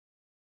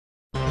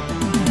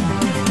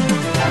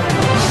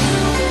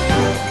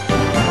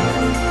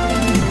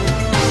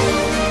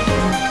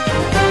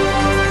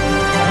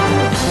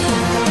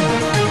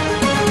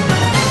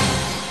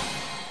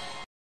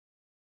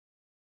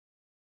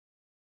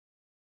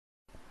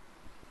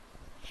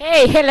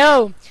Hey,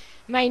 hello.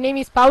 My name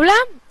is Paula.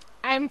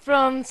 I'm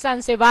from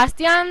San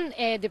Sebastian,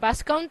 the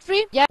Basque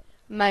Country. Yeah.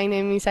 My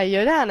name is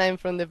Ayora and I'm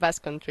from the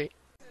Basque Country.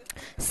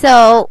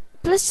 So,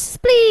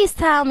 please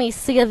tell me,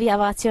 Sylvia,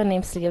 what's your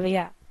name,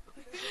 Sylvia?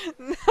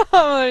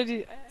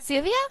 No,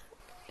 Sylvia?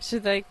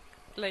 should I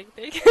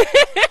take?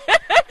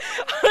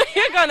 Are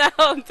you gonna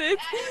hold it?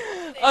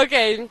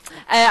 Okay,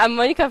 I'm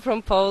Monica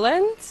from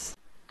Poland.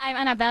 I'm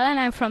Annabella and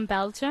I'm from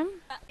Belgium.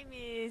 My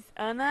name is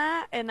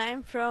Ana and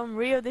I'm from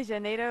Rio de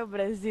Janeiro,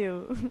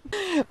 Brazil.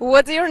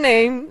 What's your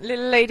name,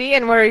 little lady,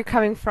 and where are you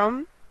coming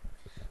from?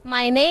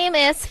 My name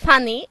is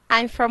Fanny.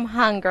 I'm from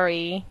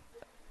Hungary.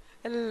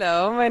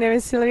 Hello, my name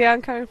is Sylvia.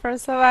 I'm coming from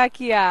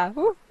Slovakia.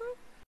 Woo.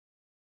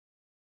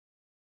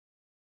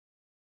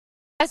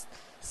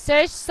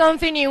 Search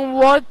something in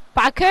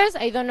Worldpackers.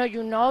 I don't know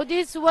you know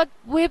this web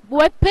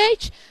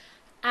page.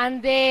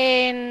 And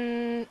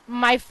then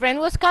my friend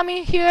was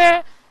coming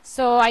here,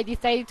 so I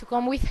decided to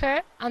come with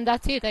her, and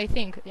that's it, I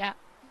think. Yeah.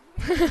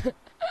 I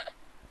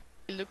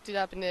looked it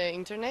up in the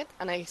internet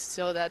and I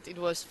saw that it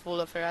was full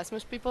of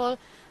Erasmus people,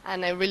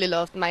 and I really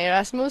loved my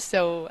Erasmus,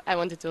 so I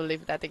wanted to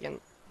live that again.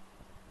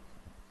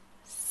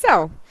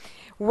 So,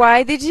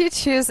 why did you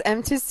choose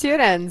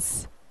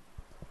M2Students?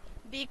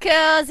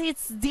 Because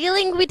it's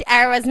dealing with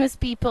Erasmus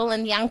people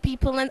and young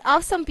people and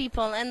awesome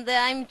people, and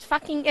I'm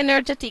fucking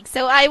energetic.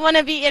 So I want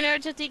to be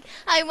energetic.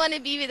 I want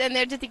to be with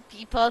energetic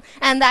people,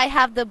 and I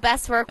have the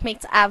best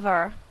workmates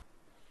ever.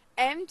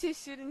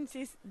 M2Students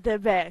is the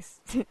best.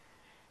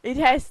 It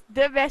has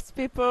the best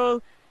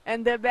people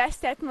and the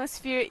best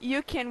atmosphere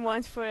you can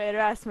want for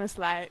Erasmus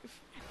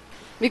life.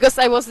 Because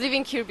I was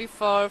living here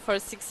before for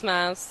 6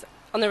 months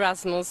on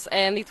Erasmus,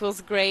 and it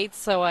was great,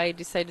 so I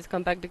decided to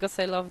come back because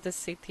I love the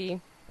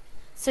city.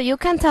 So you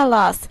can tell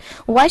us,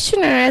 why should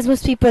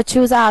Erasmus people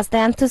choose us, the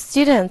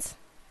M2Students?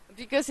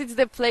 Because it's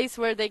the place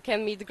where they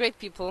can meet great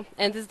people,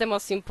 and it's the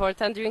most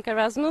important during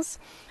Erasmus.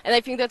 And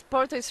I think that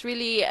Porto is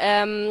really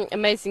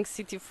amazing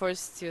city for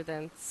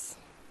students.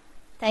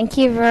 Thank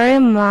you very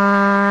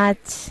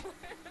much.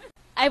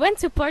 I went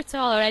to Porto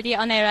already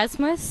on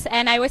Erasmus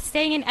and I was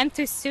staying in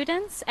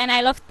M2Students and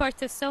I loved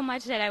Porto so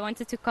much that I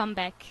wanted to come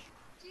back.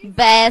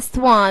 Best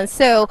one.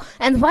 So,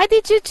 and why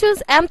did you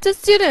choose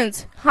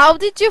M2Students? How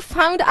did you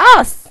find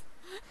us?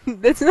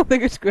 That's not a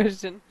good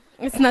question.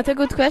 It's not a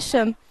good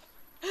question.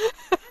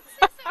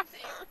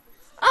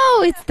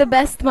 Oh, it's the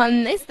best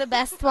one. It's the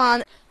best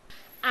one.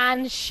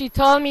 And she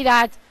told me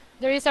that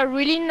there is a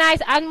really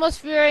nice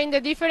atmosphere in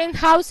the different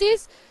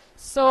houses.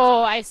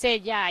 So I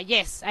said, yeah,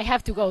 yes, I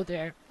have to go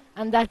there.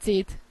 And that's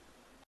it.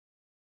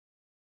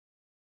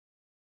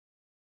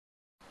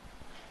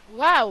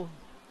 Wow.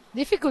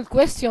 Difficult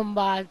question,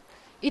 but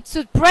it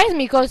surprised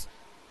me because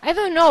I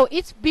don't know,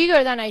 it's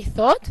bigger than I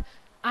thought,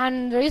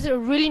 and there is a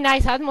really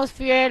nice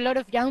atmosphere, a lot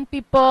of young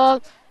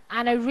people,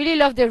 and I really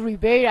love the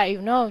Riviera,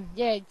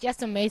 Yeah,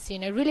 just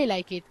amazing. I really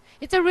like it.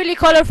 It's a really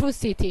colorful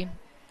city.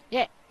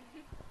 Yeah.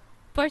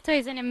 Porto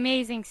is an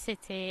amazing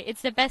city.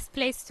 It's the best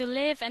place to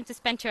live and to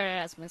spend your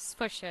Erasmus,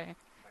 for sure.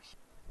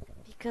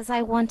 Because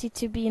I wanted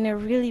to be in a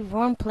really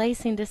warm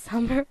place in the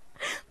summer.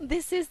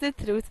 This is the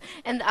truth.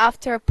 And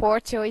after,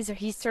 Porto is a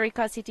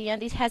historical city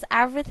and it has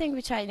everything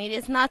which I need.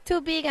 It's not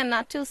too big and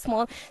not too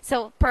small.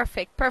 So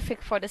perfect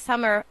for the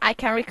summer. I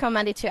can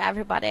recommend it to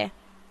everybody.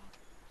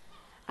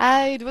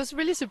 It was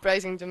really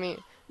surprising to me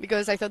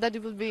because I thought that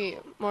it would be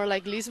more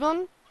like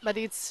Lisbon, but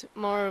it's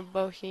more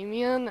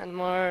bohemian and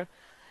more.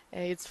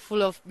 It's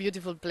full of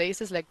beautiful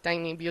places, like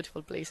tiny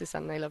beautiful places,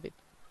 and I love it.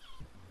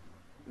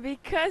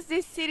 Because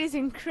this city is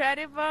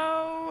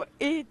incredible,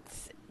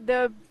 it's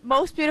the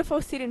most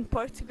beautiful city in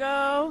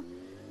Portugal,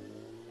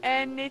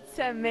 and it's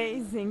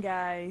amazing,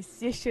 guys.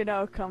 You should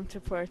all come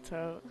to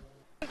Porto.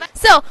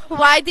 So,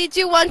 why did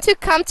you want to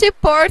come to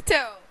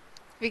Porto?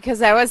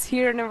 Because I was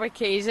here on a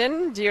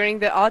vacation during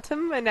the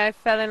autumn and I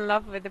fell in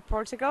love with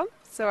Portugal.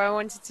 So I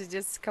wanted to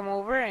just come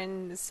over,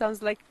 and it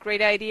sounds like a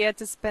great idea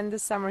to spend the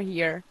summer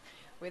here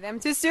with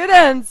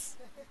M2Students.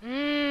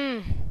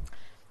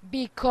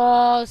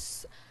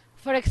 Because,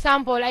 for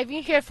example, I've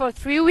been here for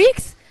 3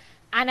 weeks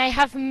and I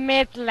have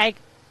met like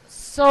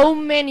so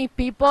many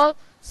people.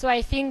 So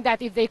I think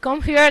that if they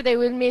come here, they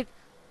will meet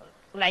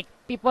like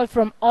people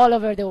from all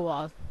over the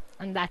world.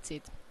 And that's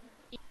it.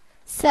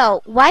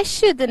 So, why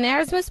should the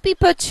Erasmus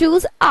people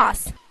choose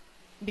us?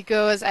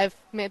 Because I've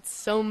met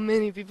so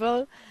many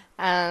people,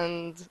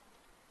 and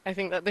I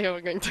think that they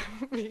are going to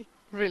be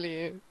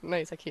really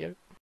nice here.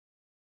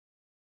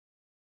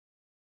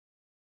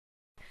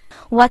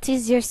 What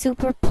is your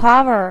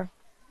superpower?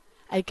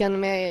 I can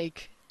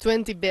make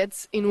 20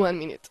 beds in 1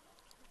 minute.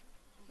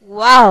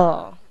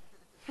 Wow.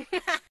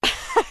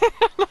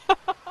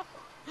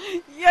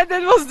 Yeah,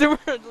 that was the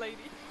word, lady.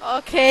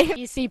 Okay.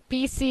 Easy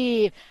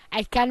peasy.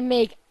 I can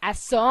make a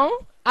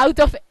song out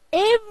of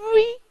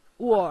every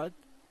word.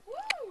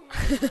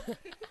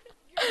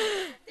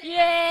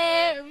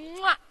 Yeah.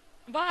 Mwah.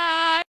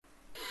 Bye.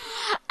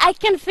 I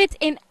can fit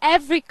in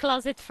every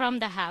closet from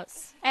the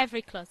house.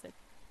 Every closet.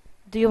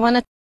 Do you want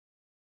to